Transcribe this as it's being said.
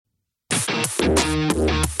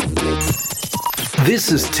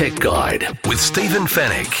This is Tech Guide with Stephen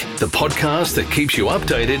Fennick, the podcast that keeps you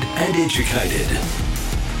updated and educated.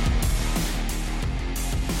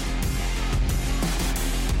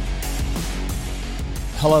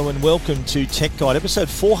 Hello and welcome to Tech Guide, episode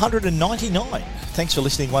 499. Thanks for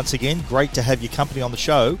listening once again. Great to have your company on the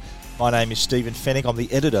show. My name is Stephen Fennick. I'm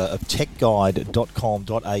the editor of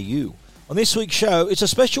techguide.com.au. On this week's show, it's a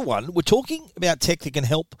special one. We're talking about tech that can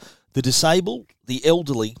help the disabled, the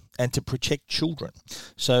elderly, and to protect children.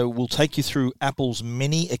 So we'll take you through Apple's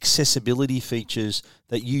many accessibility features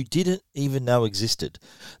that you didn't even know existed.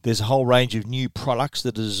 There's a whole range of new products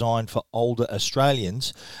that are designed for older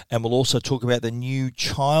Australians, and we'll also talk about the new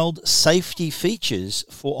child safety features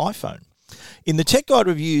for iPhone. In the Tech Guide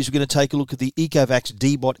reviews, we're going to take a look at the Ecovacs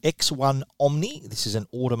Deebot XI Omni. This is an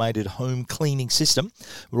automated home cleaning system.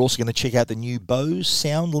 We're also going to check out the new Bose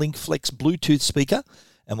SoundLink Flex Bluetooth speaker.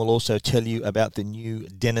 And we'll also tell you about the new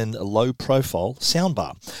Denon low-profile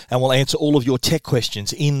soundbar. And we'll answer all of your tech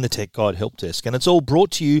questions in the Tech Guide Help Desk. And it's all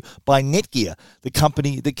brought to you by Netgear, the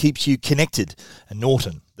company that keeps you connected, and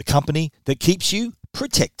Norton, the company that keeps you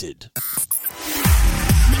protected.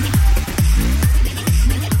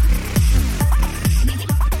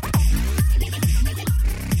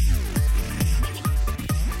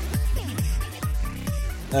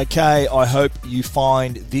 Okay, I hope you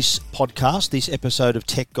find this podcast, this episode of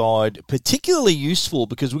Tech Guide, particularly useful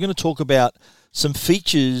because we're going to talk about some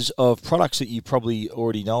features of products that you probably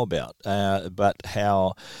already know about, but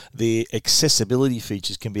how the accessibility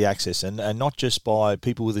features can be accessed, and not just by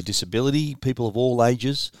people with a disability, people of all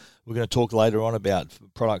ages. We're going to talk later on about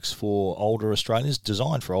products for older Australians,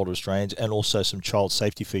 designed for older Australians, and also some child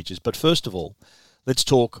safety features. But first of all, let's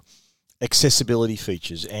talk accessibility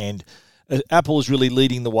features. And Apple is really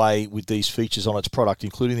leading the way with these features on its product,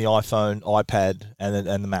 including the iPhone, iPad,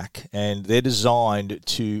 and the Mac. And they're designed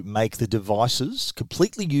to make the devices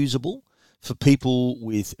completely usable for people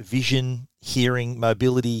with vision, hearing,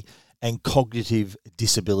 mobility, and cognitive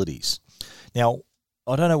disabilities. Now,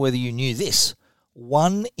 I don't know whether you knew this.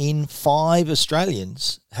 1 in 5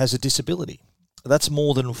 Australians has a disability. That's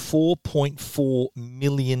more than 4.4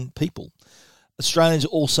 million people. Australians are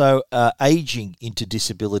also aging into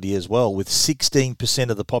disability as well, with 16%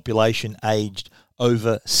 of the population aged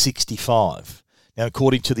over 65. Now,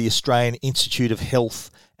 according to the Australian Institute of Health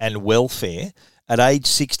and Welfare, at age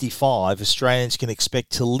 65, Australians can expect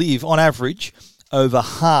to live, on average, over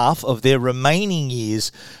half of their remaining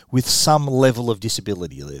years with some level of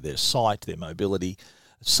disability, their sight, their mobility,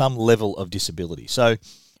 some level of disability. So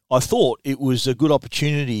I thought it was a good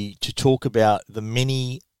opportunity to talk about the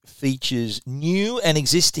many features, new and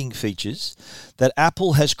existing features, that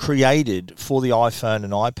Apple has created for the iPhone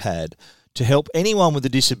and iPad to help anyone with a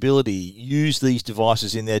disability use these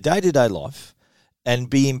devices in their day-to-day life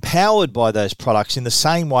and be empowered by those products in the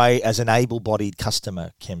same way as an able-bodied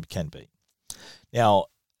customer can be. Now,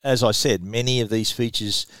 as I said, many of these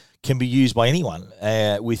features can be used by anyone,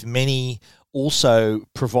 with many also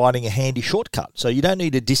providing a handy shortcut. So you don't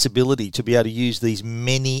need a disability to be able to use these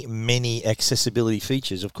many accessibility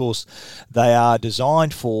features. Of course, they are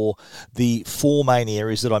designed for the 4 main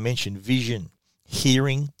areas that I mentioned: vision,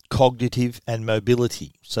 hearing, cognitive, and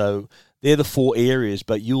mobility. So they're the 4 areas,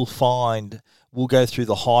 but you'll find we'll go through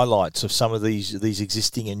the highlights of some of these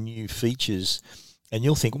existing and new features, and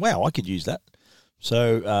you'll think, wow, I could use that.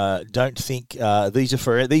 So don't think these are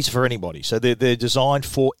for anybody. So they're designed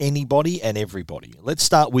for anybody and everybody. Let's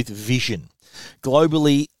start with vision.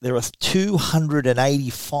 Globally, there are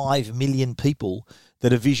 285 million people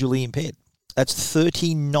that are visually impaired. That's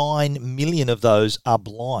 39 million of those are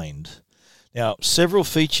blind. Now, several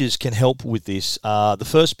features can help with this. The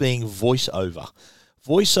first being VoiceOver.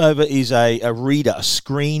 VoiceOver is a reader, a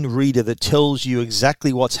screen reader that tells you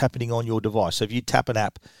exactly what's happening on your device. So if you tap an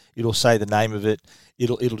app, it'll say the name of it.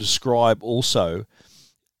 It'll describe also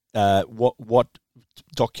what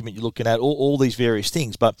document you're looking at, all these various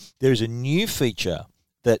things. But there's a new feature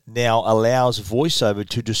that now allows VoiceOver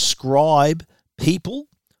to describe people,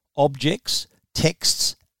 objects,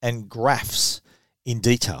 texts, and graphs in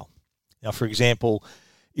detail. Now, for example,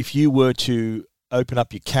 if you were to open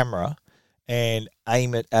up your camera and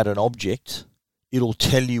aim it at an object, it'll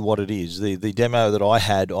tell you what it is. The demo that I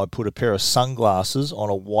had, I put a pair of sunglasses on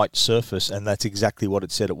a white surface, and that's exactly what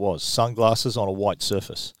it said it was. Sunglasses on a white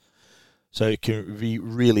surface. So it can be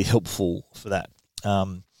really helpful for that.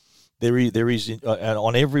 There is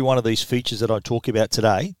on every one of these features that I talk about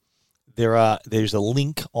today, there's a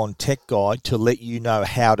link on Tech Guide to let you know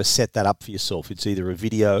how to set that up for yourself. It's either a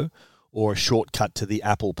video or a shortcut to the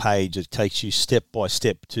Apple page that takes you step by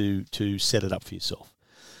step to set it up for yourself.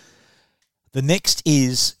 The next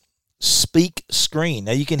is speak screen.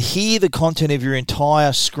 Now, you can hear the content of your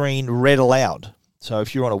entire screen read aloud. So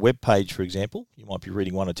if you're on a web page, for example, you might be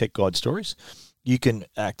reading one of Tech Guide stories, you can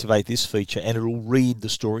activate this feature and it'll read the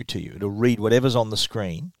story to you. It'll read whatever's on the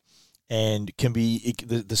screen, and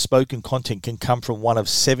the spoken content can come from one of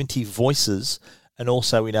 70 voices and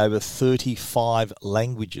also in over 35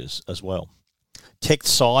 languages as well.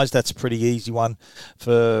 Text size, that's a pretty easy one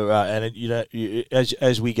for,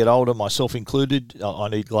 as we get older, myself included, I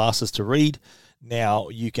need glasses to read. Now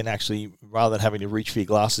you can actually, rather than having to reach for your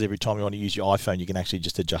glasses every time you want to use your iPhone, you can actually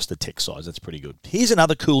just adjust the text size. That's pretty good. Here's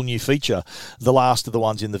another cool new feature, the last of the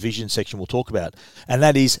ones in the vision section we'll talk about, and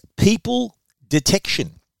that is people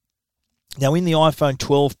detection. Now, in the iPhone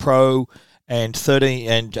 12 Pro and 13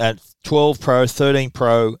 and 12 Pro, 13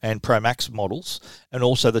 Pro, and Pro Max models, and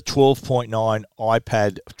also the 12.9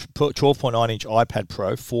 inch iPad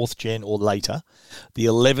Pro, 4th gen or later, the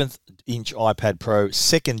 11th inch iPad Pro,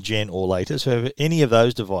 2nd gen or later. So, for any of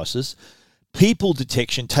those devices, people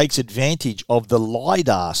detection takes advantage of the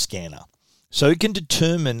LiDAR scanner, so it can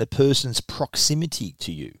determine the person's proximity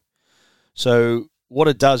to you. So, what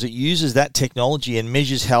it does, it uses that technology and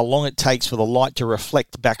measures how long it takes for the light to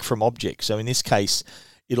reflect back from objects. So in this case,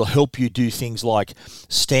 it'll help you do things like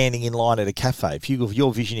standing in line at a cafe. If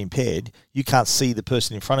you're vision impaired, you can't see the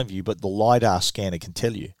person in front of you, but the LiDAR scanner can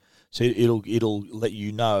tell you. So it'll let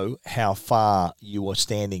you know how far you are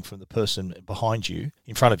standing from the person behind you,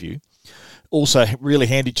 in front of you. Also, really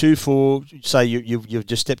handy too for, say, you've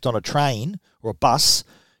just stepped on a train or a bus.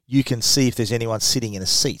 You can see if there's anyone sitting in a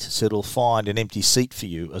seat, so it'll find an empty seat for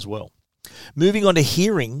you as well. Moving on to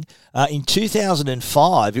hearing, in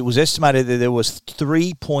 2005, it was estimated that there was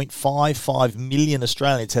 3.55 million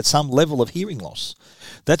Australians had some level of hearing loss.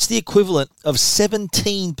 That's the equivalent of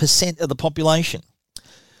 17% of the population.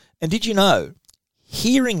 And did you know,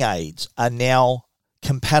 hearing aids are now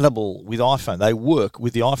compatible with iPhone. They work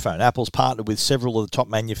with the iPhone. Apple's partnered with several of the top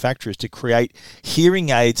manufacturers to create hearing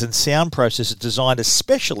aids and sound processors designed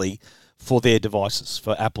especially for their devices,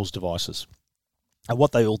 for Apple's devices. And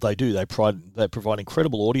what they do, they provide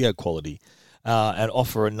incredible audio quality and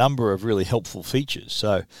offer a number of really helpful features.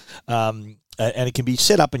 So, and it can be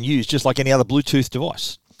set up and used just like any other Bluetooth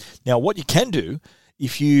device. Now, what you can do,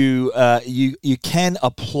 if you can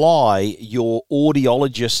apply your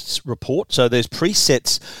audiologist's report. So there's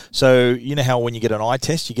presets. So you know how when you get an eye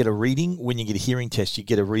test, you get a reading. When you get a hearing test, you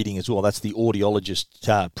get a reading as well. That's the audiologist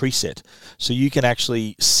preset. So you can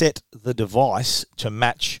actually set the device to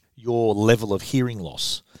match your level of hearing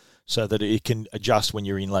loss, so that it can adjust when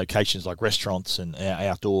you're in locations like restaurants and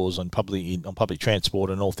outdoors on public transport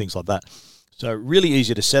and all things like that. So really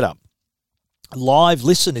easy to set up. Live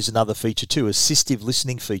Listen is another feature too, assistive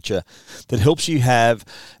listening feature that helps you have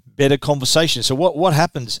better conversation. So what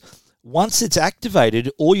happens, once it's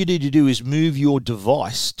activated, all you need to do is move your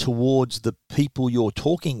device towards the people you're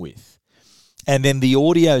talking with. And then the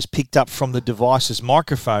audio is picked up from the device's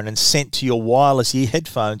microphone and sent to your wireless ear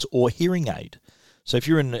headphones or hearing aid. So if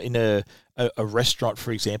you're in a restaurant,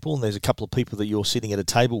 for example, and there's a couple of people that you're sitting at a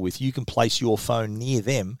table with, you can place your phone near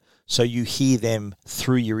them so you hear them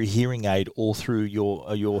through your hearing aid or through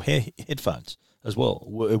your headphones as well.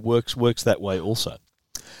 It works that way also.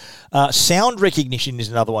 Sound recognition is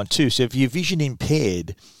another one too. So if you're vision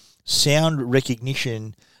impaired, sound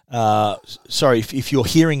recognition, if you're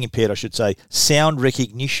hearing impaired, I should say, sound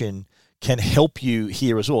recognition can help you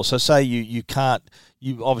hear as well. So say you're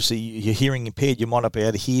hearing impaired, you might not be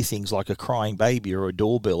able to hear things like a crying baby or a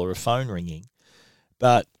doorbell or a phone ringing,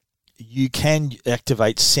 but you can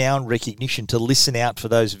activate sound recognition to listen out for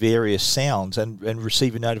those various sounds and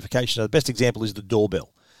receive a notification. So the best example is the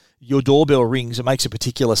doorbell. Your doorbell rings, it makes a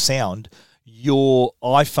particular sound. Your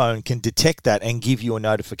iPhone can detect that and give you a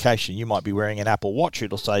notification. You might be wearing an Apple Watch.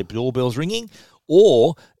 It'll say doorbell's ringing.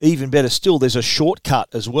 Or even better still, there's a shortcut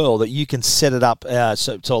as well that you can set it up.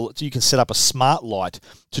 So you can set up a smart light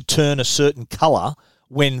to turn a certain color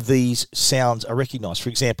when these sounds are recognized. For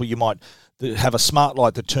example, you might have a smart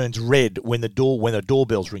light that turns red when the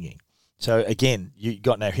doorbell's ringing. So again, you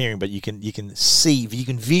got no hearing, but you can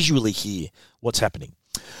visually hear what's happening.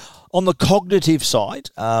 On the cognitive side,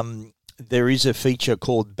 there is a feature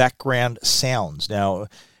called background sounds. Now,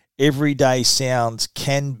 everyday sounds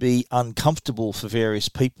can be uncomfortable for various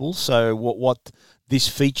people. So what this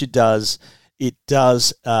feature does, it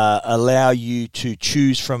does allow you to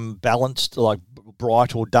choose from balanced, like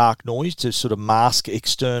bright or dark noise, to sort of mask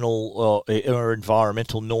external or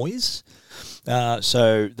environmental noise.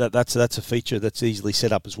 So that's a feature that's easily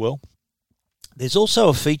set up as well. There's also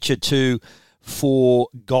a feature too for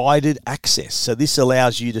guided access. So this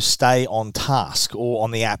allows you to stay on task or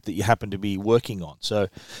on the app that you happen to be working on. So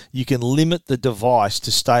you can limit the device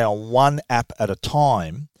to stay on one app at a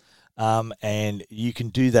time, and you can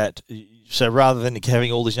do that. So rather than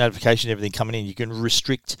having all these notifications and everything coming in, you can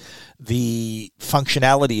restrict the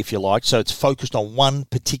functionality, if you like, so it's focused on one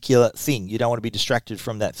particular thing. You don't want to be distracted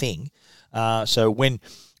from that thing.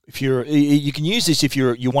 You can use this if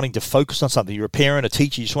you're wanting to focus on something. You're a parent, a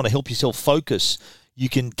teacher, you just want to help yourself focus. You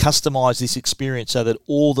can customize this experience so that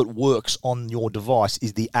all that works on your device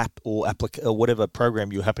is the app or whatever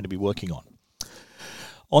program you happen to be working on.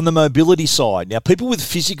 On the mobility side, now people with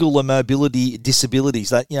physical or mobility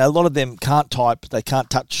disabilities, a lot of them can't type, they can't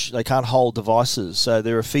touch, they can't hold devices. So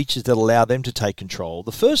there are features that allow them to take control.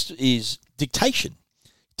 The first is dictation.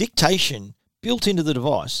 Dictation built into the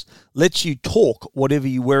device lets you talk wherever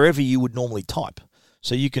you would normally type.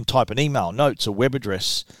 So you can type an email, notes, a web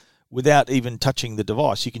address without even touching the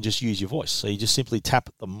device. You can just use your voice. So you just simply tap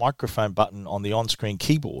the microphone button on the on-screen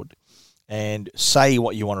keyboard and say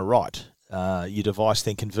what you want to write. Your device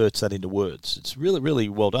then converts that into words. It's really, really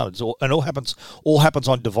well done. All happens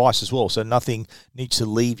on device as well. So nothing needs to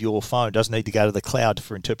leave your phone. Doesn't need to go to the cloud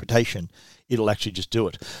for interpretation. It'll actually just do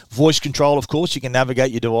it. Voice control, of course, you can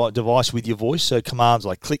navigate your device with your voice. So commands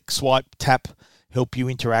like click, swipe, tap help you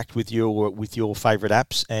interact with your favorite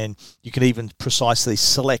apps, and you can even precisely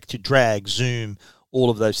select, drag, zoom, all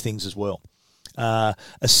of those things as well.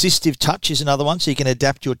 Assistive touch is another one, so you can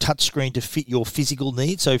adapt your touch screen to fit your physical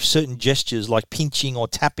needs. So if certain gestures like pinching or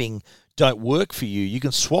tapping don't work for you, you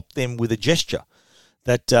can swap them with a gesture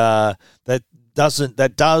that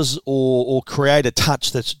does or create a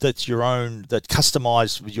touch that's your own, that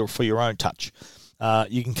customized for your own touch.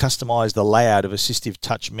 You can customize the layout of assistive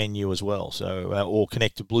touch menu as well, so or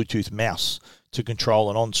connect a Bluetooth mouse to control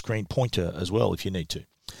an on-screen pointer as well if you need to.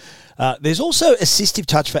 There's also assistive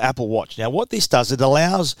touch for Apple Watch. Now, what this does, it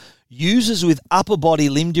allows users with upper body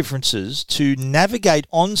limb differences to navigate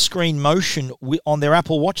on-screen motion on their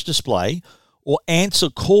Apple Watch display or answer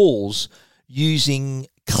calls using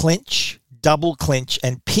clench, double clench,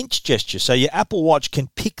 and pinch gestures. So your Apple Watch can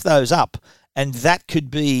pick those up, and that could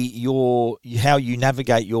be how you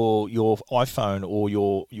navigate your iPhone or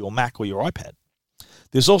your Mac or your iPad.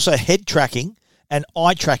 There's also head tracking and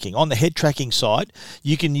eye tracking. On the head tracking side,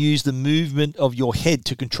 you can use the movement of your head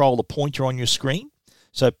to control the pointer on your screen.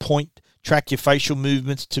 So track your facial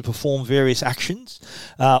movements to perform various actions.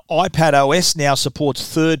 iPad OS now supports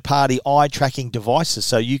third-party eye tracking devices,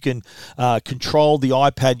 so you can control the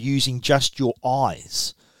iPad using just your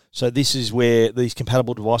eyes. So this is where these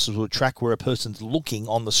compatible devices will track where a person's looking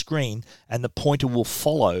on the screen, and the pointer will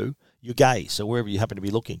follow your gaze, so wherever you happen to be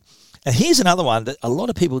looking. And here's another one that a lot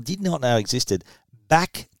of people did not know existed,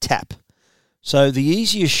 back tap. So the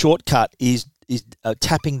easiest shortcut is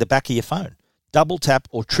tapping the back of your phone. Double tap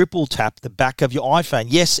or triple tap the back of your iPhone.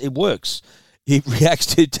 Yes, it works. It reacts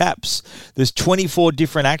to taps. There's 24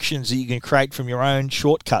 different actions that you can create from your own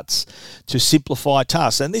shortcuts to simplify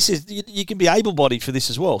tasks. And this is, you can be able-bodied for this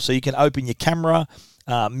as well. So you can open your camera,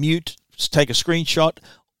 mute, take a screenshot,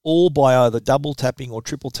 all by either double tapping or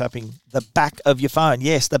triple tapping the back of your phone.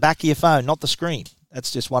 Yes, the back of your phone, not the screen. That's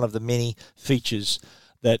just one of the many features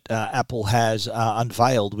that Apple has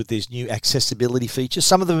unveiled with these new accessibility features.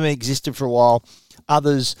 Some of them have existed for a while.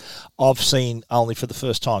 Others I've seen only for the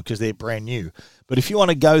first time because they're brand new. But if you want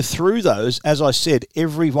to go through those, as I said,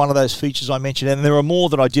 every one of those features I mentioned, and there are more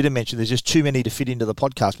that I didn't mention, there's just too many to fit into the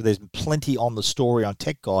podcast, but there's plenty on the story on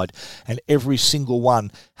Tech Guide, and every single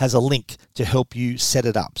one has a link to help you set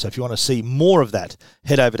it up. So if you want to see more of that,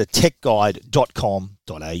 head over to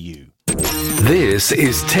techguide.com.au. This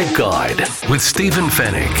is Tech Guide with Stephen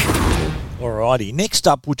Fennick. Alrighty, next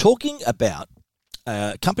up, we're talking about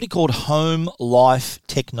a company called Home Life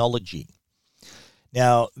Technology.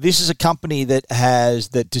 Now, this is a company that has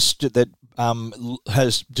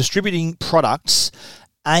distributing products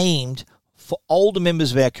aimed for older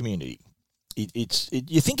members of our community.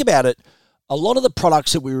 You think about it, a lot of the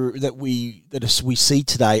products that we see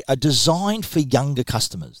today are designed for younger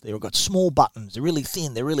customers. They've got small buttons, they're really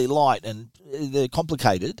thin, they're really light, and they're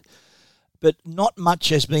complicated. But not much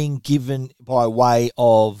has been given by way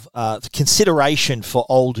of consideration for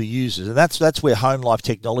older users. And that's where Home Life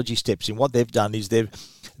Technology steps in. What they've done is they're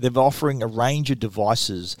offering a range of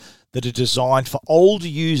devices that are designed for older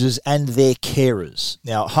users and their carers.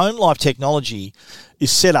 Now, Home Life Technology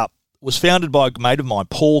was founded by a mate of mine,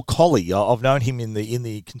 Paul Colley. I've known him in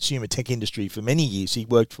the consumer tech industry for many years. He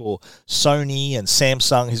worked for Sony and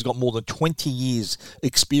Samsung. He's got more than 20 years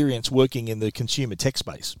experience working in the consumer tech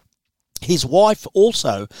space. His wife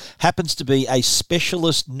also happens to be a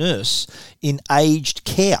specialist nurse in aged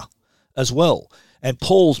care as well. And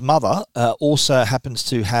Paul's mother also happens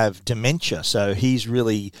to have dementia, so he's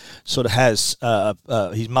really sort of has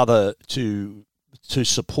his mother to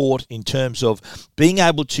support in terms of being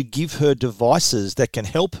able to give her devices that can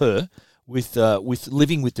help her with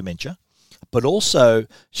living with dementia, but also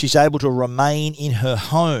she's able to remain in her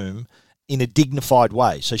home in a dignified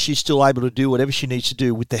way. So she's still able to do whatever she needs to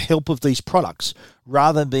do with the help of these products,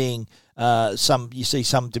 rather than being some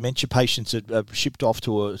dementia patients are shipped off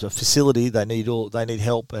to a facility. They need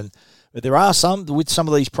help, but there are some with some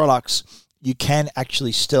of these products you can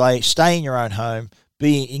actually stay in your own home,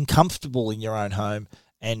 be comfortable in your own home,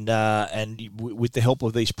 and with the help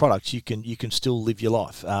of these products you can still live your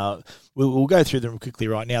life. We'll go through them quickly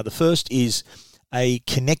right now. The first is a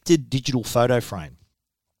connected digital photo frame.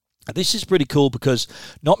 This is pretty cool because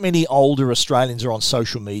not many older Australians are on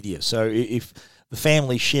social media. So if the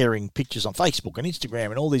family's sharing pictures on Facebook and Instagram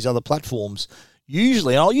and all these other platforms,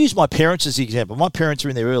 usually, and I'll use my parents as the example. My parents are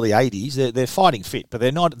in their early 80s. They're fighting fit, but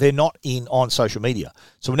they're not on social media.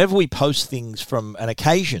 So whenever we post things from an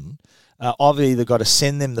occasion, I've either got to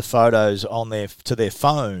send them the photos to their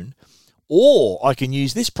phone, or I can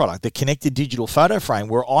use this product, the connected digital photo frame,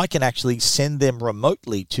 where I can actually send them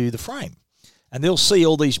remotely to the frame. And they'll see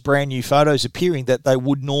all these brand new photos appearing that they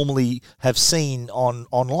would normally have seen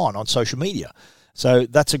online, on social media. So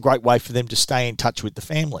that's a great way for them to stay in touch with the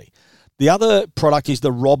family. The other product is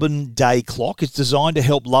the Robin Day Clock. It's designed to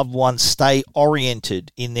help loved ones stay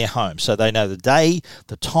oriented in their home. So they know the day,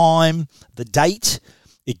 the time, the date.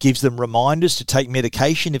 It gives them reminders to take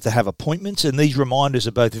medication if they have appointments, and these reminders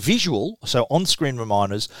are both visual, so on-screen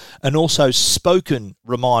reminders, and also spoken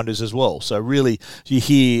reminders as well. So really, you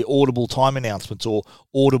hear audible time announcements or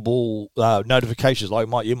audible notifications, like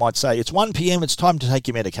you might say, it's 1 p.m., it's time to take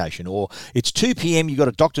your medication, or it's 2 p.m., you've got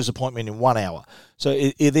a doctor's appointment in 1 hour.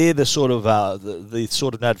 So they're the sort of the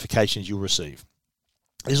sort of notifications you'll receive.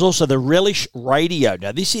 There's also the Relish Radio.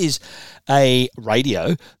 Now, this is a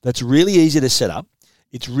radio that's really easy to set up.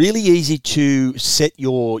 It's really easy to set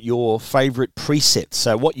your favorite presets.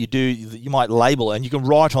 So what you do, you might label, and you can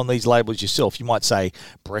write on these labels yourself. You might say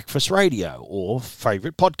breakfast radio or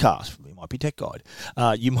favorite podcast. It might be Tech Guide.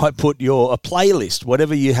 You might put a playlist,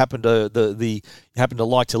 whatever you happen to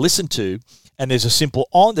like to listen to. And there's a simple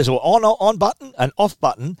there's an on button, an off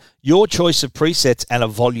button, your choice of presets, and a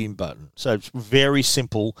volume button. So it's very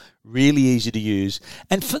simple, really easy to use.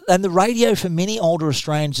 And the radio for many older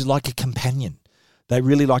Australians is like a companion. They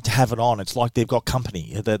really like to have it on. It's like they've got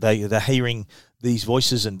company. They're hearing these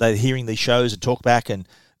voices and they're hearing these shows and talk back, and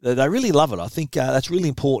they really love it. I think that's really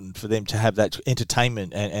important for them to have that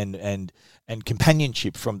entertainment and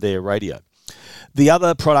companionship from their radio. The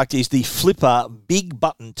other product is the Flipper Big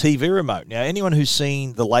Button TV remote. Now, anyone who's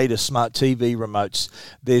seen the latest smart TV remotes,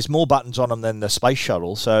 there's more buttons on them than the Space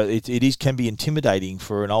Shuttle, so it can be intimidating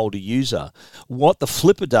for an older user. What the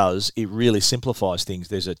Flipper does, it really simplifies things.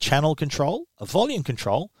 There's a channel control, a volume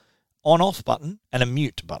control, on-off button, and a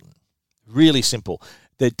mute button. Really simple.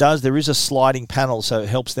 There is a sliding panel, so it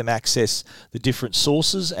helps them access the different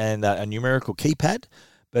sources and a numerical keypad.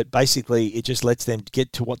 But basically, it just lets them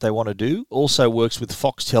get to what they want to do. Also works with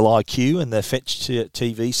Foxtel IQ and the Fetch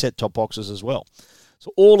TV set-top boxes as well.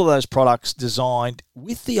 So all of those products designed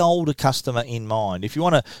with the older customer in mind. If you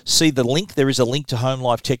want to see the link, there is a link to Home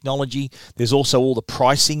Life Technology. There's also all the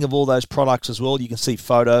pricing of all those products as well. You can see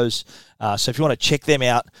photos. So if you want to check them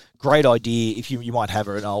out, great idea. If you might have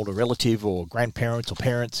an older relative or grandparents or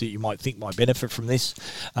parents that you might think might benefit from this,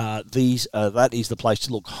 that is the place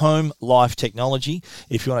to look. Home Life Technology.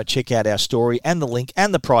 If you want to check out our story and the link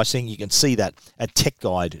and the pricing, you can see that at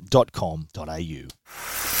techguide.com.au.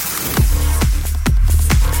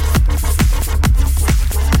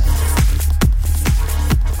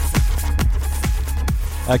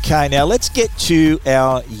 Okay, now let's get to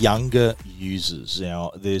our younger users.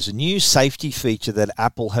 Now, there's a new safety feature that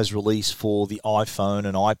Apple has released for the iPhone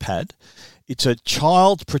and iPad. It's a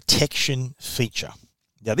child protection feature.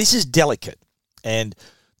 Now, this is delicate, and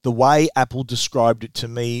the way Apple described it to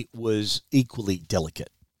me was equally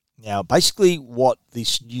delicate. Now, basically what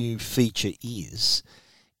this new feature is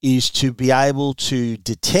to be able to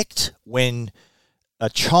detect when a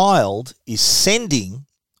child is sending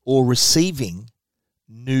or receiving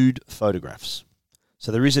nude photographs.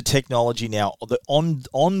 So there is a technology now that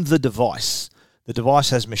on the device. The device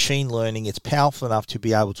has machine learning. It's powerful enough to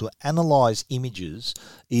be able to analyze images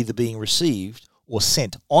either being received or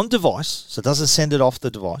sent on device. So it doesn't send it off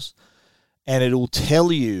the device. And it will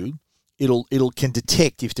tell you it'll can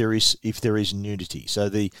detect if there is nudity. So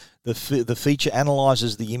the feature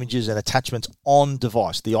analyzes the images and attachments on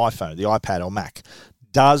device, the iPhone, the iPad or Mac,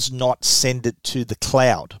 does not send it to the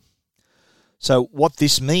cloud. So what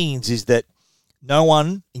this means is that no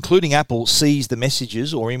one, including Apple, sees the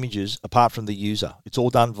messages or images apart from the user. It's all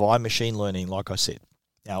done via machine learning, like I said.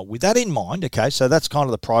 Now, with that in mind, okay, so that's kind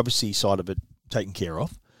of the privacy side of it taken care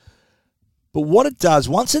of. But what it does,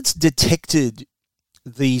 once it's detected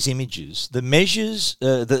these images, the measures,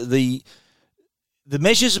 the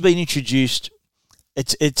measures have been introduced.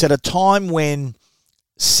 It's at a time when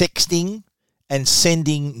sexting and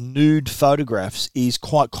sending nude photographs is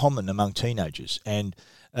quite common among teenagers. And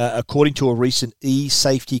according to a recent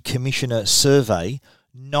e-safety commissioner survey,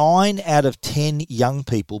 9 out of 10 young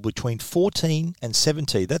people between 14 and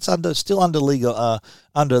 17, that's still under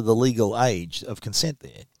the legal age of consent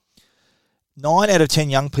there. 9 out of 10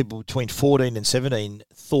 young people between 14 and 17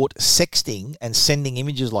 thought sexting and sending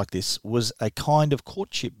images like this was a kind of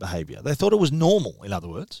courtship behaviour. They thought it was normal, in other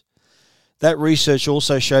words. That research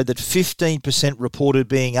also showed that 15% reported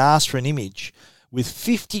being asked for an image, with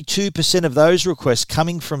 52% of those requests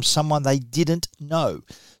coming from someone they didn't know.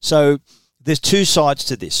 So there's two sides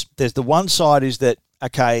to this. There's the one side is that,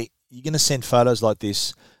 okay, you're going to send photos like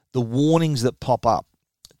this. The warnings that pop up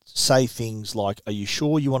say things like, are you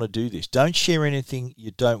sure you want to do this? Don't share anything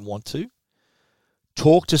you don't want to.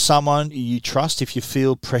 Talk to someone you trust if you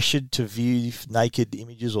feel pressured to view naked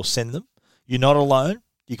images or send them. You're not alone.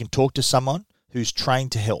 You can talk to someone who's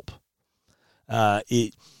trained to help.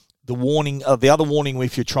 The other warning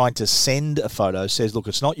if you're trying to send a photo says, look,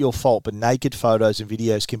 it's not your fault, but naked photos and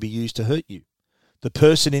videos can be used to hurt you. The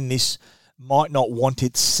person in this might not want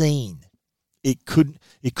it seen. It could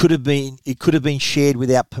have been shared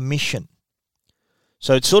without permission.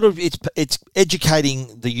 So it's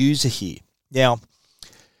educating the user here. Now,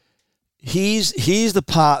 here's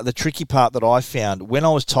the tricky part that I found when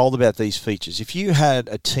I was told about these features. If you had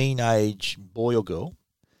a teenage boy or girl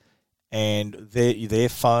and their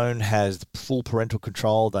phone has full parental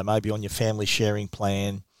control, they may be on your family sharing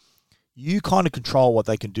plan, you kind of control what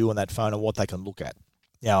they can do on that phone and what they can look at.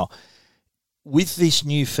 Now, with this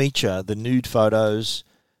new feature, the nude photos,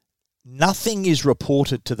 nothing is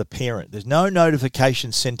reported to the parent. There's no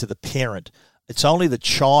notification sent to the parent. It's only the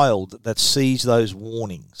child that sees those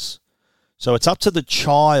warnings. So it's up to the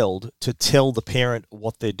child to tell the parent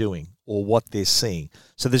what they're doing or what they're seeing.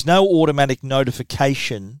 So there's no automatic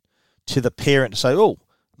notification to the parent to say, oh,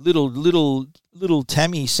 little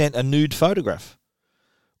Tammy sent a nude photograph,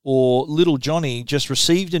 or little Johnny just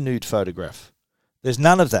received a nude photograph. There's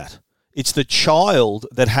none of that. It's the child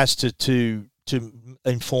that has to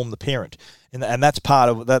inform the parent, and that's part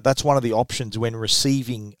of that. That's one of the options when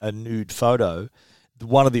receiving a nude photo.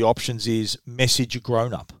 One of the options is message a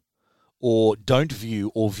grown up, or don't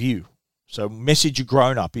view or view. So message a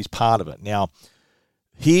grown up is part of it. Now,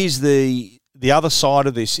 here's the other side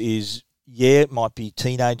of this is, yeah, it might be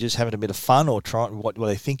teenagers having a bit of fun or trying what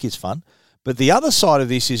they think is fun, but the other side of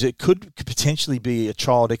this is it could potentially be a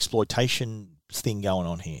child exploitation thing going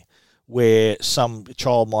on here, where some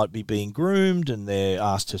child might be being groomed and they're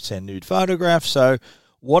asked to send nude photographs. So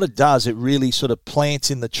what it does, it really sort of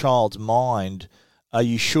plants in the child's mind, are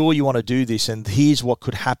you sure you want to do this? And here's what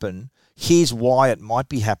could happen. Here's why it might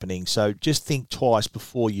be happening. So just think twice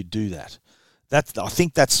before you do that. I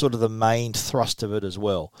think that's sort of the main thrust of it as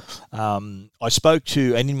well. I spoke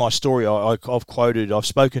to, and in my story I've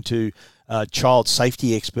spoken to child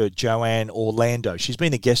safety expert Joanne Orlando. She's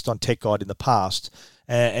been a guest on Tech Guide in the past,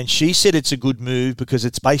 and she said it's a good move because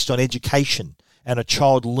it's based on education and a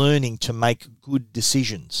child learning to make good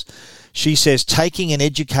decisions. She says taking an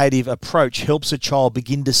educative approach helps a child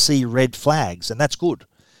begin to see red flags, and that's good.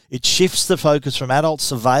 It shifts the focus from adult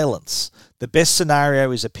surveillance. The best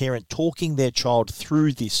scenario is a parent talking their child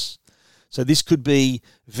through this. So this could be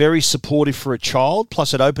very supportive for a child,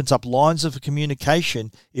 plus it opens up lines of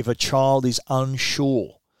communication if a child is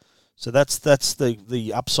unsure. So that's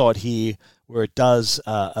the upside here, where it does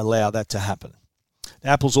allow that to happen.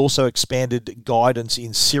 Apple's also expanded guidance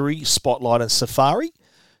in Siri, Spotlight, and Safari.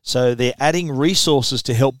 So they're adding resources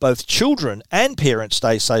to help both children and parents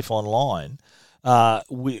stay safe online.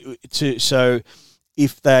 So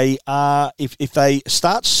if they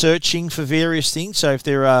start searching for various things, so if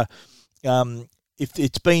there are if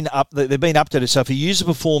it's been they've been updated. So if a user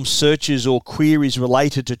performs searches or queries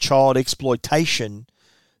related to child exploitation,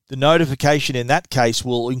 the notification in that case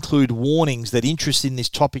will include warnings that interest in this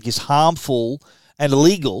topic is harmful and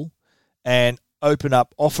illegal, and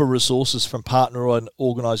offer resources from partner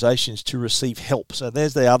organisations to receive help. So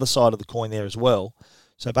there's the other side of the coin there as well.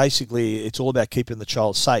 So basically, it's all about keeping the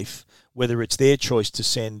child safe whether it's their choice to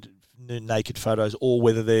send naked photos or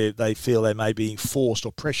whether they feel they may be forced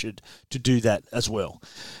or pressured to do that as well.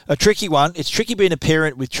 A tricky one. It's tricky being a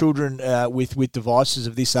parent with children with devices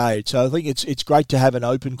of this age. So I think it's great to have an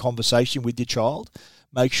open conversation with your child.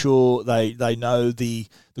 Make sure they know the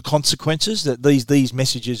consequences, that these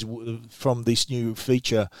messages from this new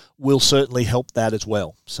feature will certainly help that as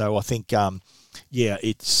well. So I think,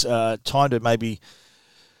 it's time to maybe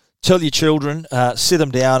tell your children, sit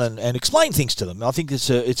them down and explain things to them. I think it's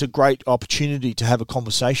a great opportunity to have a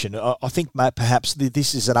conversation. I think perhaps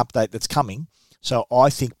this is an update that's coming. So I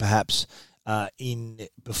think perhaps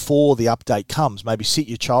before the update comes, maybe sit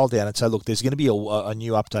your child down and say, look, there's going to be a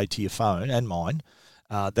new update to your phone and mine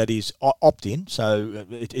that is opt-in. So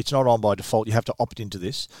it's not on by default. You have to opt into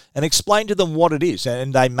this and explain to them what it is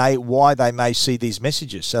and why they may see these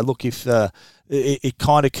messages. So look, if it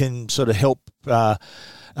kind of can sort of help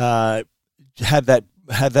have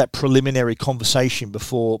that preliminary conversation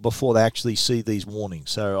before they actually see these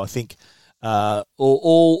warnings. So I think I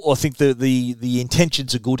think the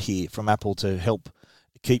intentions are good here from Apple to help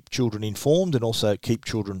keep children informed and also keep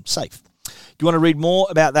children safe. If you want to read more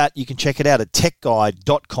about that, you can check it out at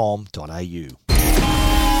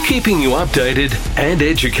techguide.com.au. Keeping you updated and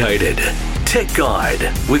educated. Tech Guide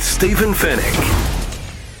with Stephen Fennick.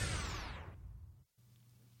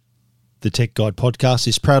 The Tech Guide podcast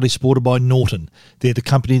is proudly supported by Norton. They're the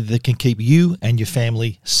company that can keep you and your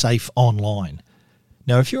family safe online.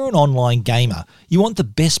 Now, if you're an online gamer, you want the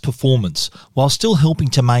best performance while still helping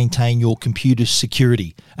to maintain your computer's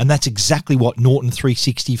security, and that's exactly what Norton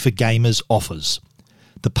 360 for Gamers offers.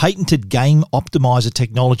 The patented Game Optimizer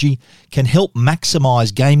technology can help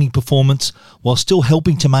maximize gaming performance while still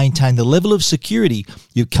helping to maintain the level of security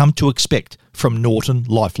you've come to expect from Norton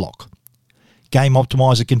LifeLock. Game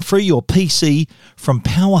Optimizer can free your PC from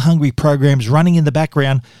power-hungry programs running in the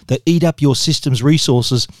background that eat up your system's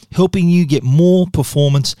resources, helping you get more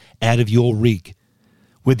performance out of your rig.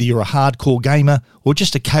 Whether you're a hardcore gamer or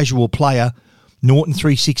just a casual player, Norton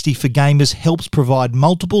 360 for Gamers helps provide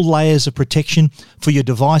multiple layers of protection for your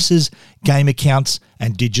devices, game accounts,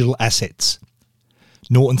 and digital assets.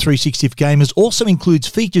 Norton 360 for Gamers also includes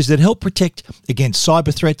features that help protect against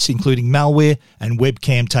cyber threats, including malware and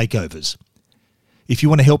webcam takeovers. If you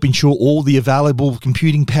want to help ensure all the available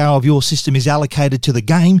computing power of your system is allocated to the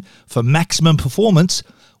game for maximum performance,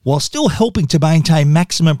 while still helping to maintain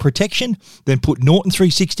maximum protection, then put Norton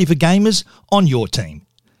 360 for Gamers on your team.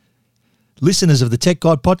 Listeners of the Tech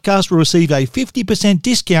Guide podcast will receive a 50%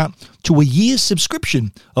 discount to a year's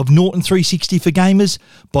subscription of Norton 360 for Gamers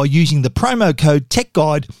by using the promo code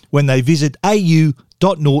TechGuide when they visit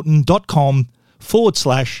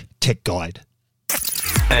au.norton.com/TechGuide.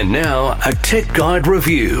 And now, a Tech Guide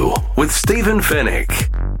review with Stephen Fennick.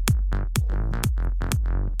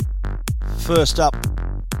 First up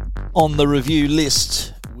on the review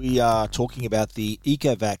list, we are talking about the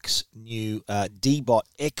Ecovacs new Deebot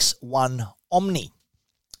XI Omni.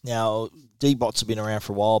 Now, Deebots have been around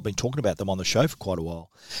for a while. I've been talking about them on the show for quite a while.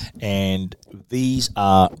 And these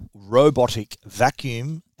are robotic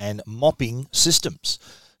vacuum and mopping systems.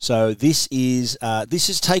 So this is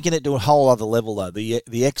taking it to a whole other level, though. The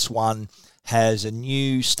X1 has a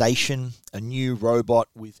new station, a new robot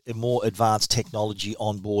with a more advanced technology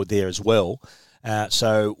on board there as well.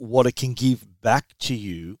 So what it can give back to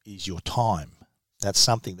you is your time. That's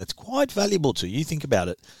something that's quite valuable to you. Think about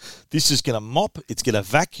it. This is going to mop, it's going to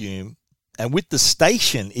vacuum, and with the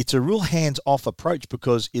station, it's a real hands-off approach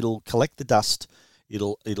because it'll collect the dust.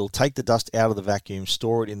 It'll take the dust out of the vacuum,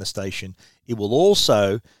 store it in the station. It will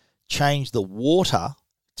also change the water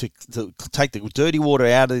to take the dirty water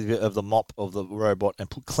out of the mop of the robot and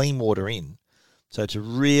put clean water in. So it's a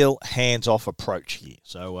real hands-off approach here.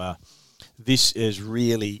 So this is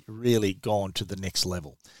really, really gone to the next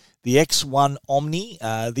level. The X1 Omni,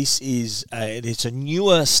 it's a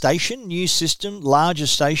newer station, new system, larger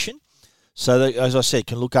station. So that, as I said,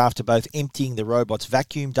 can look after both emptying the robot's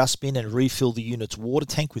vacuum dustbin and refill the unit's water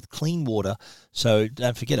tank with clean water. So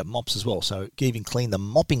don't forget it mops as well. So even clean the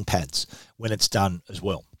mopping pads when it's done as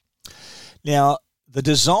well. Now, the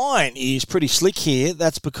design is pretty slick here.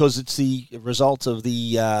 That's because it's the result of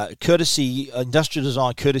the industrial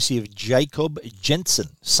design courtesy of Jacob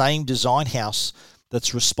Jensen, same design house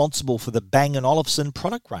that's responsible for the Bang & Olufsen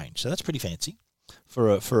product range. So that's pretty fancy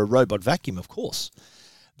for a robot vacuum, of course.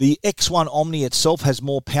 The X1 Omni itself has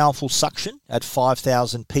more powerful suction at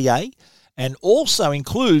 5,000 PA and also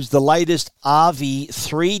includes the latest RV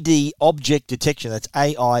 3D object detection. That's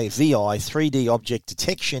AIVI 3D object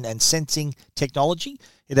detection and sensing technology.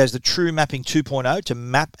 It has the True Mapping 2.0 to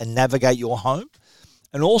map and navigate your home,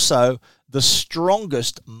 and also the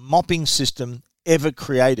strongest mopping system ever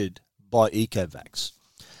created by Ecovacs.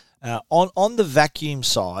 On the vacuum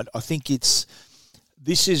side, I think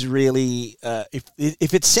this is really,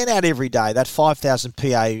 if it's sent out every day, that 5,000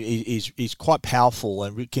 PA is quite powerful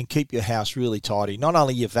and can keep your house really tidy. Not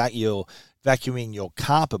only your vacuuming your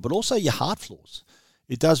carpet, but also your hard floors.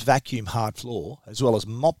 It does vacuum hard floor as well as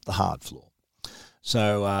mop the hard floor.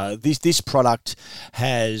 So this product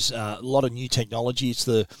has a lot of new technology.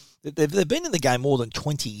 They've been in the game more than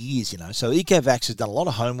 20 years, So Ecovacs has done a lot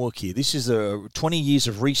of homework here. This is 20 years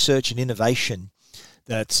of research and innovation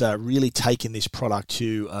that's really taken this product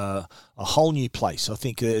to a whole new place. I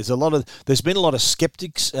think there's been a lot of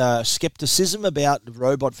skepticism about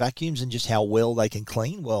robot vacuums and just how well they can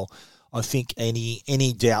clean. Well, I think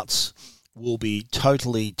any doubts will be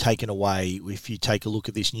totally taken away if you take a look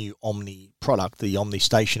at this new Omni product, the Omni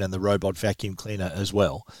Station and the robot vacuum cleaner as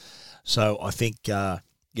well. So I think,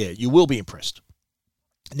 you will be impressed.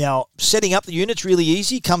 Now, setting up the unit's really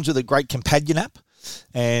easy. Comes with a great companion app.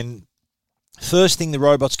 And first thing the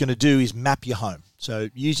robot's going to do is map your home. So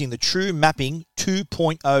using the True Mapping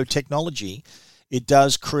 2.0 technology, it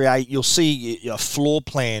does create, you'll see a floor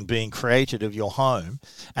plan being created of your home.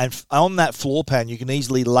 And on that floor plan, you can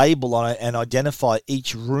easily label on it and identify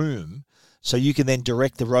each room. So you can then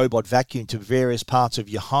direct the robot vacuum to various parts of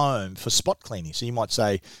your home for spot cleaning. So you might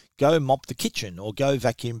say, go mop the kitchen or go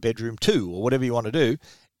vacuum bedroom 2 or whatever you want to do.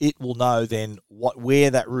 It will know then where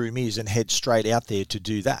that room is and head straight out there to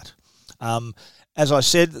do that. As I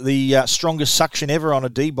said, the strongest suction ever on a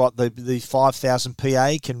Deebot, the 5,000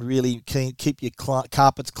 PA, can really keep your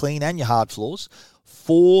carpets clean and your hard floors.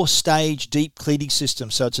 4-stage deep cleaning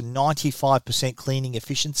system, so it's a 95% cleaning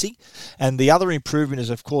efficiency. And the other improvement is,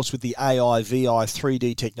 of course, with the AI, VI,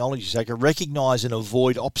 3D technology, so it can recognize and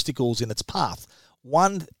avoid obstacles in its path.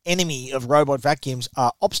 One enemy of robot vacuums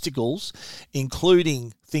are obstacles,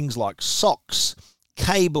 including things like socks,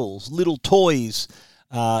 cables, little toys.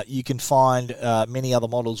 You can find many other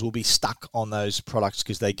models will be stuck on those products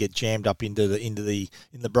because they get jammed up in the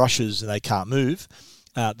brushes and they can't move.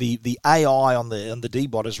 The AI on the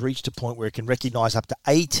Deebot has reached a point where it can recognise up to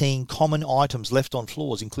 18 common items left on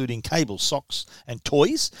floors, including cables, socks, and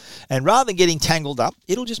toys. And rather than getting tangled up,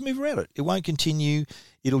 it'll just move around it. It won't continue.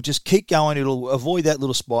 It'll just keep going. It'll avoid that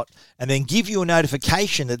little spot and then give you a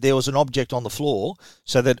notification that there was an object on the floor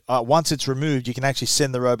so that once it's removed, you can actually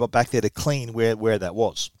send the robot back there to clean where that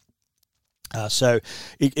was. So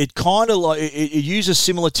it kind of like it uses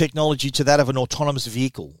similar technology to that of an autonomous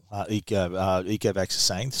vehicle, Ecovacs is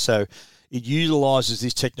saying. So it utilizes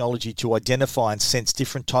this technology to identify and sense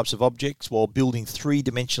different types of objects while building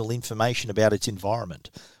three-dimensional information about its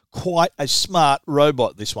environment. Quite a smart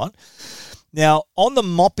robot, this one. Now, on the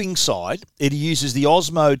mopping side, it uses the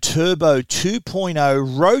Osmo Turbo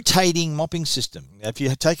 2.0 rotating mopping system. Now, if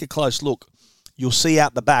you take a close look, you'll see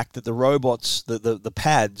out the back that the robots, the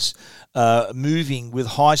pads, moving with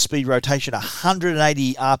high-speed rotation,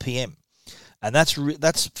 180 RPM. And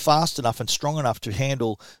that's fast enough and strong enough to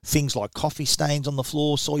handle things like coffee stains on the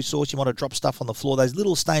floor, soy sauce, you want to drop stuff on the floor, those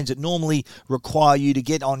little stains that normally require you to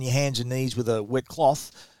get on your hands and knees with a wet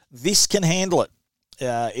cloth. This can handle it.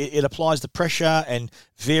 It applies the pressure and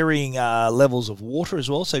varying levels of water as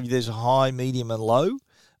well. So there's a high, medium, and low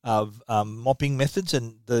of mopping methods,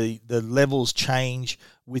 and the levels change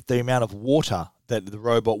with the amount of water that the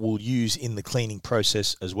robot will use in the cleaning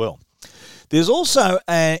process as well. There's also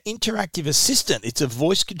an interactive assistant. It's a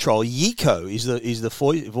voice control. Yiko is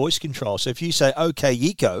the voice control. So if you say, "Okay,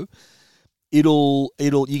 Yiko," you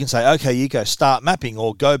can say, "Okay, Yiko, start mapping,"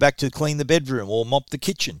 or "Go back to clean the bedroom," or "Mop the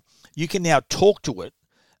kitchen." You can now talk to it,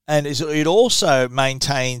 and it also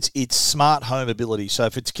maintains its smart home ability. So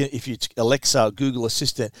if it's Alexa or Google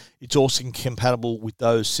Assistant, it's also compatible with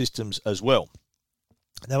those systems as well.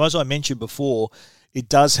 Now, as I mentioned before, it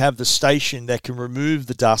does have the station that can remove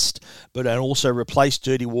the dust, and also replace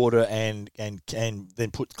dirty water and then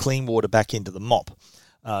put clean water back into the mop.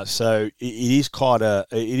 So it is quite a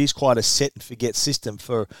set and forget system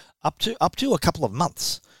for up to a couple of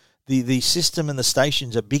months. The system and the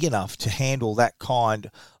stations are big enough to handle that kind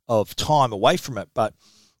of time away from it, but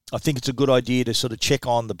I think it's a good idea to sort of check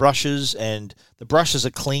on the brushes, and the brushes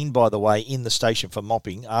are cleaned, by the way, in the station for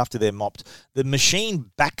mopping after they're mopped. The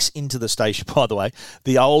machine backs into the station, by the way.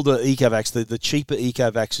 The older Ecovacs, the cheaper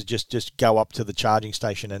Ecovacs, just go up to the charging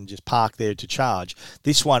station and just park there to charge.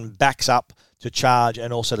 This one backs up to charge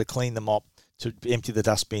and also to clean the mop, to empty the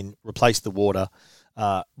dustbin, replace the water.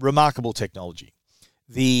 Remarkable technology.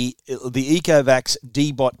 The Ecovacs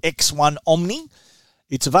Deebot XI Omni.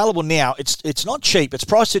 It's available now. It's not cheap. It's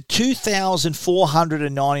priced at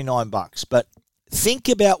 $2,499, but think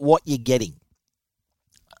about what you're getting.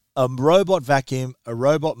 A robot vacuum, a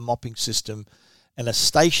robot mopping system, and a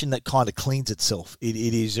station that kind of cleans itself.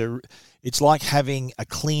 It's like having a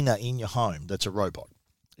cleaner in your home that's a robot.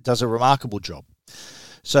 It does a remarkable job.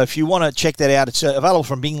 So if you want to check that out, it's available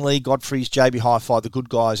from Bingley, Godfrey's, JB Hi-Fi, The Good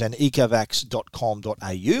Guys, and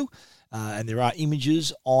ecovacs.com.au. And there are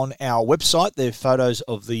images on our website. There are photos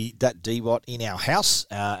of that Deebot in our house,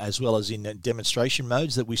 as well as in demonstration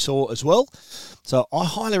modes that we saw as well. So I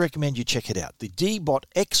highly recommend you check it out. The Deebot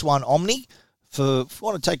XI Omni. If you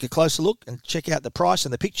want to take a closer look and check out the price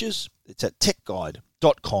and the pictures, it's at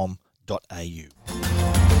techguide.com.au.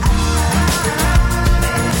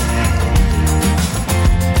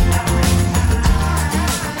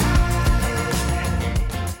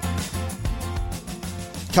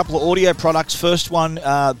 Couple of audio products. First one,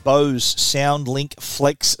 Bose SoundLink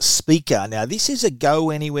Flex speaker. Now, this is a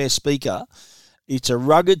go-anywhere speaker. It's a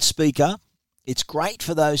rugged speaker. It's great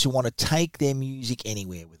for those who want to take their music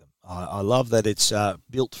anywhere with them. I love that it's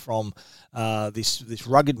built from this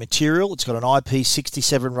rugged material. It's got an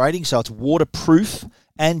IP67 rating, so it's waterproof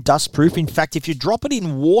and dustproof. In fact, if you drop it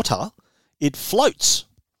in water, it floats.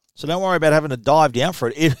 So don't worry about having to dive down for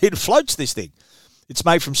it. It floats, this thing. It's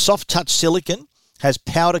made from soft touch silicon, has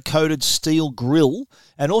powder-coated steel grill,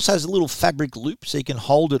 and also has a little fabric loop so you can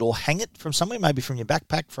hold it or hang it from somewhere, maybe from your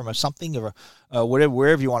backpack, from something, or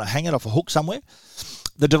wherever you want to hang it off a hook somewhere.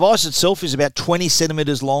 The device itself is about 20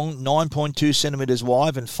 centimetres long, 9.2 centimetres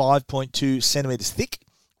wide, and 5.2 centimetres thick,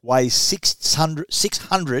 weighs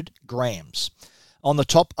 600 grams. On the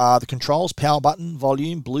top are the controls, power button,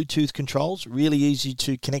 volume, Bluetooth controls. Really easy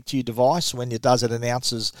to connect to your device. When it does, it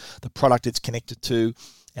announces the product it's connected to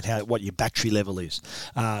and what your battery level is.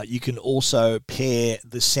 You can also pair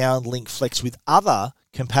the SoundLink Flex with other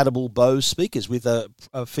compatible Bose speakers with a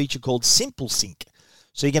feature called Simple Sync.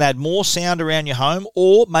 So you can add more sound around your home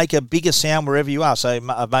or make a bigger sound wherever you are. So a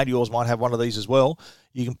mate of yours might have one of these as well.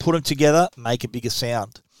 You can put them together, make a bigger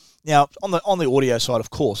sound. Now, on the audio side,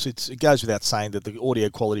 of course, it goes without saying that the audio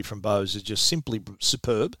quality from Bose is just simply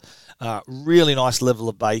superb. Really nice level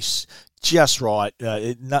of bass, just right.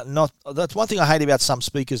 That's one thing I hate about some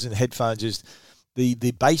speakers and headphones is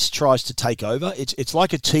the bass tries to take over. It's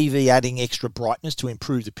like a TV adding extra brightness to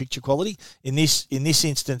improve the picture quality. In this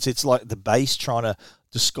instance, it's like the bass trying to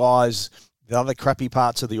disguise the other crappy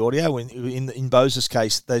parts of the audio. In Bose's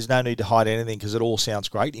case, there's no need to hide anything because it all sounds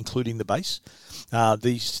great, including the bass.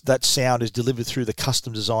 That sound is delivered through the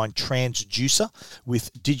custom-designed transducer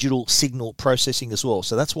with digital signal processing as well.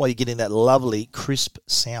 So that's why you're getting that lovely, crisp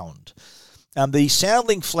sound. The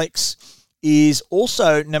SoundLink Flex is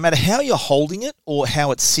also, no matter how you're holding it or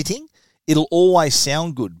how it's sitting, it'll always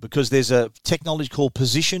sound good because there's a technology called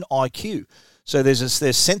Position IQ. So there's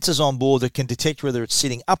sensors on board that can detect whether it's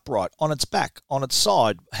sitting upright, on its back, on its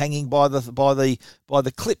side, hanging by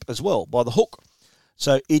the clip as well, by the hook.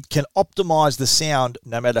 So it can optimize the sound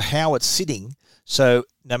no matter how it's sitting. So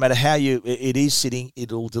no matter how it is sitting,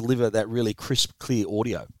 it'll deliver that really crisp, clear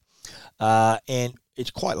audio. And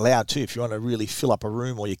it's quite loud too. If you want to really fill up a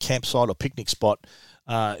room or your campsite or picnic spot,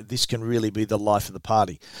 this can really be the life of the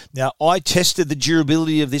party. Now, I tested the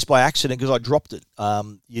durability of this by accident because I dropped it.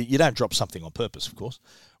 You don't drop something on purpose, of course.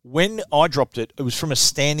 When I dropped it, it was from a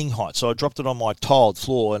standing height. So I dropped it on my tiled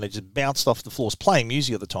floor and it just bounced off the floor. I was playing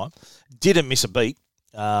music at the time. Didn't miss a beat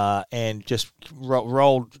and just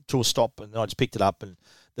rolled to a stop. And I just picked it up and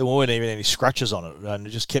there weren't even any scratches on it. And it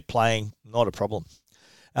just kept playing, not a problem.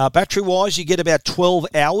 Battery-wise, you get about 12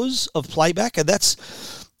 hours of playback. And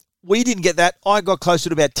we didn't get that. I got closer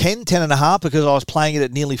to about 10 and a half because I was playing it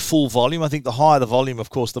at nearly full volume. I think the higher the volume, of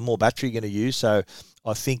course, the more battery you're going to use. So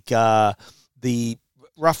I think the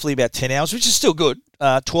roughly about 10 hours, which is still good.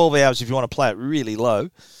 12 hours if you want to play it really low.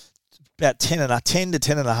 About 10 to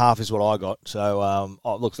 10 and a half is what I got. So,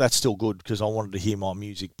 look, that's still good because I wanted to hear my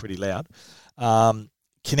music pretty loud.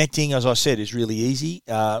 Connecting, as I said, is really easy.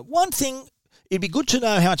 One thing, it'd be good to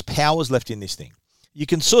know how much power's left in this thing. You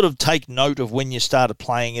can sort of take note of when you started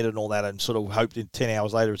playing it and all that and sort of hope that 10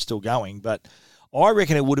 hours later it's still going. But I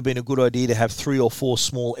reckon it would have been a good idea to have 3 or 4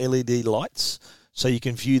 small LED lights so you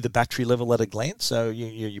can view the battery level at a glance. So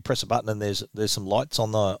you press a button and there's some lights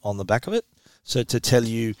on the back of it. So to tell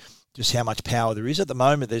you just how much power there is. At the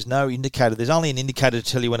moment, there's no indicator. There's only an indicator to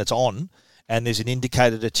tell you when it's on, and there's an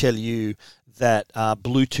indicator to tell you that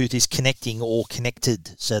Bluetooth is connecting or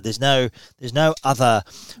connected. So there's no other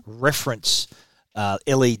reference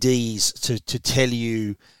LEDs to tell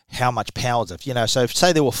you how much power is left. So if,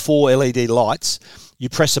 say there were 4 LED lights, you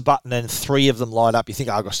press a button and 3 of them light up. You think,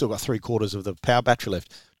 I've still got 3/4 of the power battery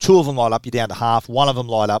left. 2 of them light up, you're down to half. 1 of them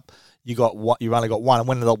light up, you've only got one, and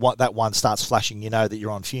when that one starts flashing, you know that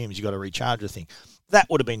you're on fumes, you've got to recharge the thing. That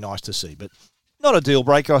would have been nice to see, but not a deal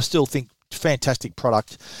breaker. I still think fantastic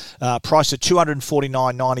product. Price at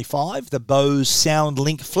 $249.95, the Bose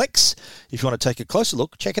SoundLink Flex. If you want to take a closer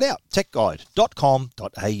look, check it out,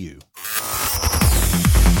 techguide.com.au.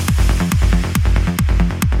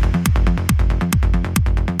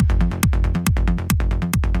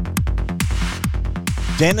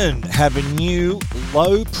 Denon have a new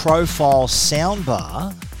low-profile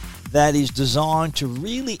soundbar that is designed to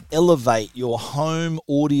really elevate your home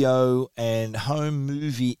audio and home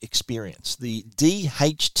movie experience. The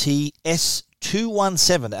DHT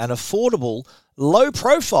S217, an affordable,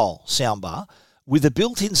 low-profile soundbar with a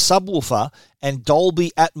built-in subwoofer and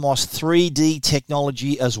Dolby Atmos 3D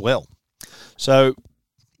technology as well. So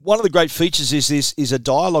one of the great features is a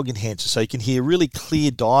dialogue enhancer, so you can hear really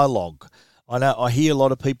clear dialogue. I know I hear a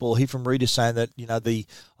lot of people, from readers saying that,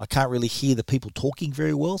 I can't really hear the people talking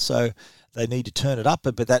very well, so they need to turn it up.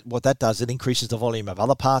 But what that does, it increases the volume of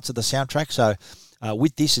other parts of the soundtrack. So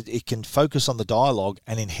with this, it can focus on the dialogue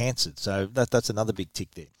and enhance it. So that's another big tick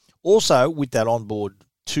there. Also, with that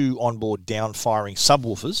two onboard down-firing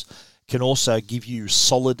subwoofers, can also give you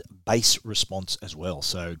solid bass response as well.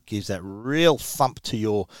 So it gives that real thump to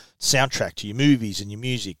your soundtrack, to your movies and your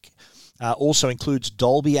music. Also includes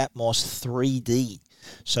Dolby Atmos 3D.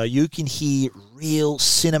 So you can hear real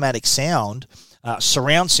cinematic sound,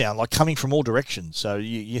 surround sound, like coming from all directions. So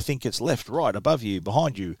you think it's left, right, above you,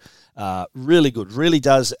 behind you. Really good. Really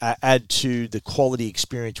does add to the quality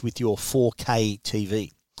experience with your 4K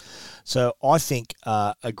TV. So I think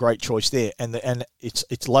a great choice there. And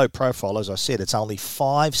it's low profile, as I said. It's only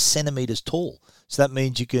 5 centimeters tall. So that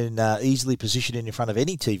means you can easily position it in front of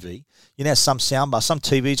any TV. Some soundbar, some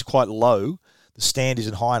TVs are quite low. The stand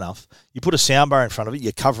isn't high enough. You put a soundbar in front of it,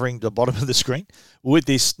 you're covering the bottom of the screen. With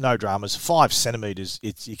this, no dramas, 5 centimeters,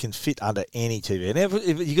 you can fit under any TV.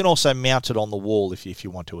 And you can also mount it on the wall if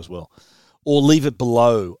you want to as well. Or leave it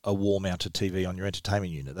below a wall-mounted TV on your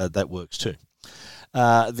entertainment unit. That works too.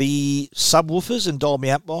 The subwoofers and Dolby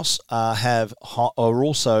Atmos are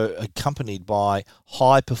also accompanied by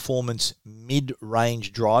high-performance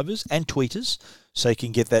mid-range drivers and tweeters, so you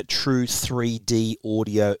can get that true 3D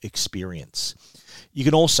audio experience. You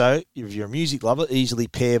can also, if you're a music lover, easily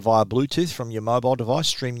pair via Bluetooth from your mobile device,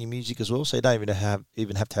 stream your music as well, so you don't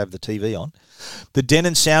even have to have the TV on. The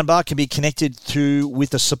Denon soundbar can be connected with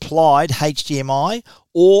the supplied HDMI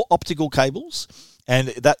or optical cables, and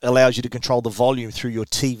that allows you to control the volume through your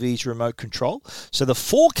TV's remote control. So the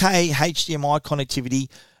 4K HDMI connectivity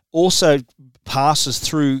also passes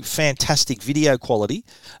through fantastic video quality,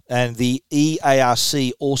 and the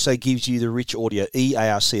EARC also gives you the rich audio.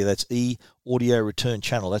 EARC, that's audio return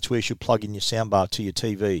channel. That's where you should plug in your soundbar to your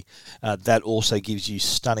TV. That also gives you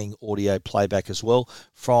stunning audio playback as well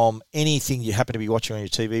from anything you happen to be watching on your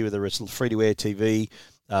TV, whether it's free-to-air TV,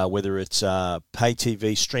 whether it's pay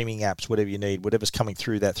TV, streaming apps, whatever you need, whatever's coming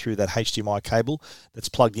through that HDMI cable that's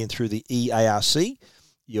plugged in through the EARC,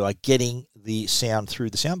 you are getting the sound through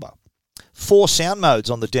the soundbar. 4 sound modes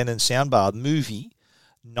on the Denon soundbar: movie,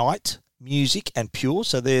 night, music, and pure.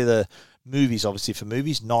 So they're the movies, obviously, for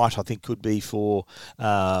movies. Night, I think, could be for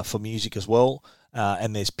music as well.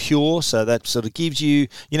 And there's pure, so that sort of gives you,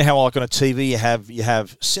 how like on a TV you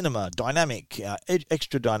have cinema, dynamic,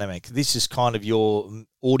 extra dynamic. This is kind of your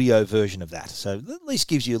audio version of that. So at least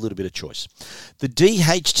gives you a little bit of choice. The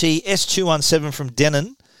DHT S217 from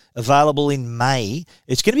Denon, available in May.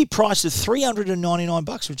 It's going to be priced at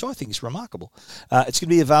 $399, which I think is remarkable. It's going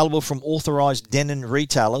to be available from authorised Denon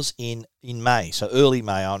retailers in May, so early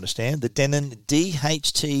May, I understand. The Denon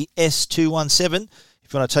DHT S217.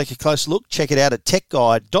 If you want to take a close look, check it out at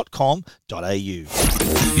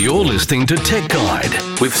techguide.com.au. You're listening to Tech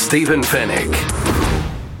Guide with Stephen Fennick.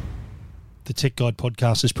 The Tech Guide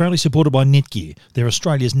podcast is proudly supported by Netgear. They're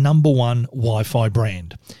Australia's #1 Wi-Fi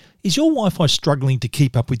brand. Is your Wi-Fi struggling to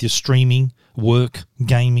keep up with your streaming, work,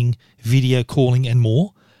 gaming, video calling and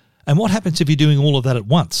more? And what happens if you're doing all of that at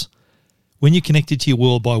once? When you're connected to your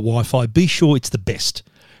world by Wi-Fi, be sure it's the best.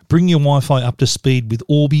 Bring your Wi-Fi up to speed with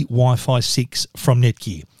Orbi Wi-Fi 6 from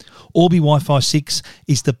Netgear. Orbi Wi-Fi 6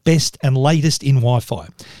 is the best and latest in Wi-Fi.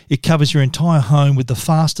 It covers your entire home with the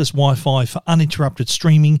fastest Wi-Fi for uninterrupted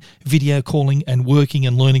streaming, video calling and working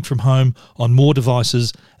and learning from home on more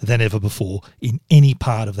devices than ever before in any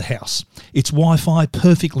part of the house. It's Wi-Fi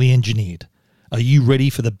perfectly engineered. Are you ready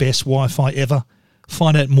for the best Wi-Fi ever?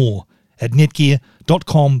 Find out more at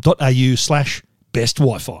netgear.com.au/best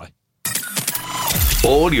Wi-Fi.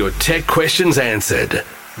 All your tech questions answered.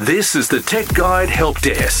 This is the Tech Guide Help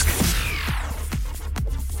Desk.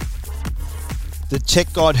 The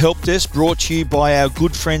Tech Guide Help Desk brought to you by our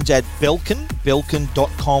good friends at Belkin,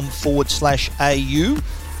 belkin.com/au.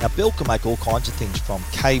 Now, Belkin make all kinds of things from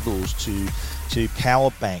cables to power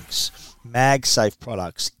banks, MagSafe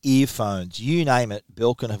products, earphones, you name it.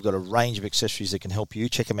 Belkin have got a range of accessories that can help you.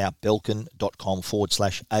 Check them out,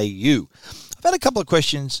 belkin.com/au. I've had a couple of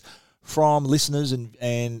questions from listeners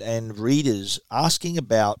and readers asking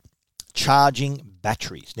about charging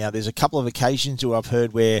batteries. Now, there's a couple of occasions where I've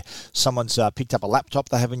heard where someone's picked up a laptop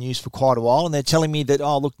they haven't used for quite a while, and they're telling me that,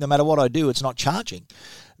 oh, look, no matter what I do, it's not charging.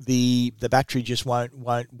 The battery just won't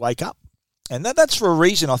wake up. And that's for a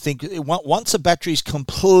reason. I think once a battery is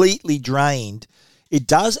completely drained, it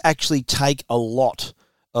does actually take a lot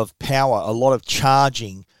of power, a lot of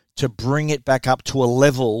charging to bring it back up to a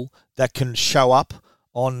level that can show up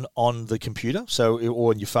on the computer,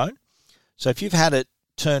 or on your phone. So if you've had it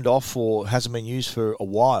turned off or hasn't been used for a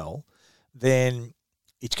while, then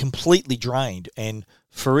it's completely drained. And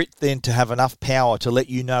for it then to have enough power to let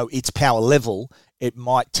you know its power level, it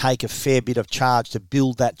might take a fair bit of charge to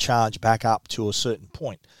build that charge back up to a certain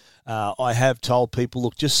point. I have told people,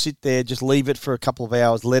 look, just sit there, just leave it for a couple of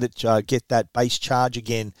hours, let it get that base charge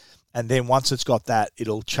again, and then once it's got that,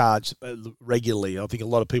 it'll charge regularly. I think a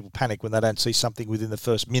lot of people panic when they don't see something within the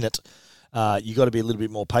first minute. You got to be a little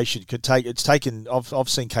bit more patient. I've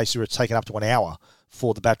seen cases where it's taken up to 1 hour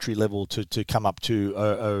for the battery level to come up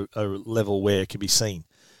to a level where it can be seen.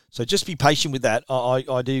 So just be patient with that.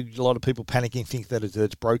 I do a lot of people panicking, think that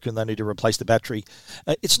it's broken, they need to replace the battery.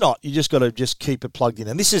 It's not. You just got to just keep it plugged in.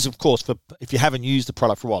 And this is, of course, for if you haven't used the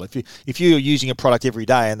product for a while. If you're using a product every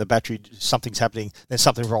day and the battery, something's happening, then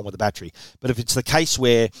something's wrong with the battery. But if it's the case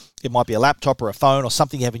where it might be a laptop or a phone or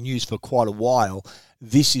something you haven't used for quite a while,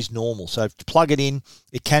 this is normal. So to plug it in,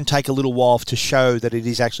 it can take a little while to show that it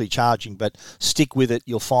is actually charging, but stick with it.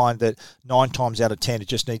 You'll find that 9 times out of 10, it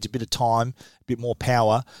just needs a bit of time, a bit more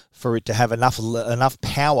power for it to have enough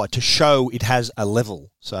power to show it has a level.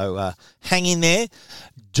 So hang in there.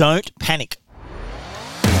 Don't panic.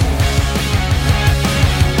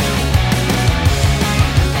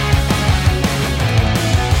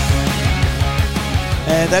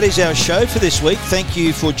 And that is our show for this week. Thank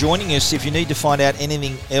you for joining us. If you need to find out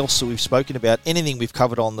anything else that we've spoken about, anything we've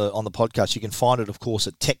covered on the podcast, you can find it, of course,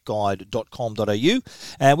 at techguide.com.au.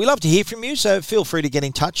 And we love to hear from you, so feel free to get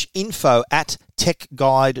in touch.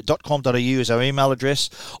 info@techguide.com.au is our email address.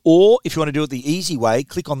 Or if you want to do it the easy way,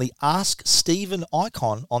 click on the Ask Stephen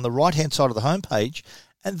icon on the right-hand side of the homepage,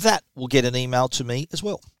 and that will get an email to me as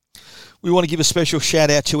well. We want to give a special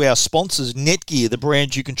shout out to our sponsors, Netgear, the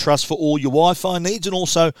brand you can trust for all your Wi-Fi needs, and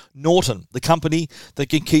also Norton, the company that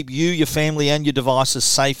can keep you, your family and your devices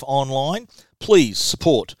safe online. Please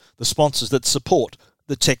support the sponsors that support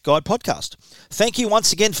the Tech Guide podcast. Thank you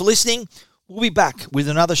once again for listening. We'll be back with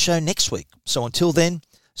another show next week. So until then,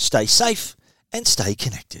 stay safe and stay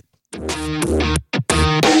connected.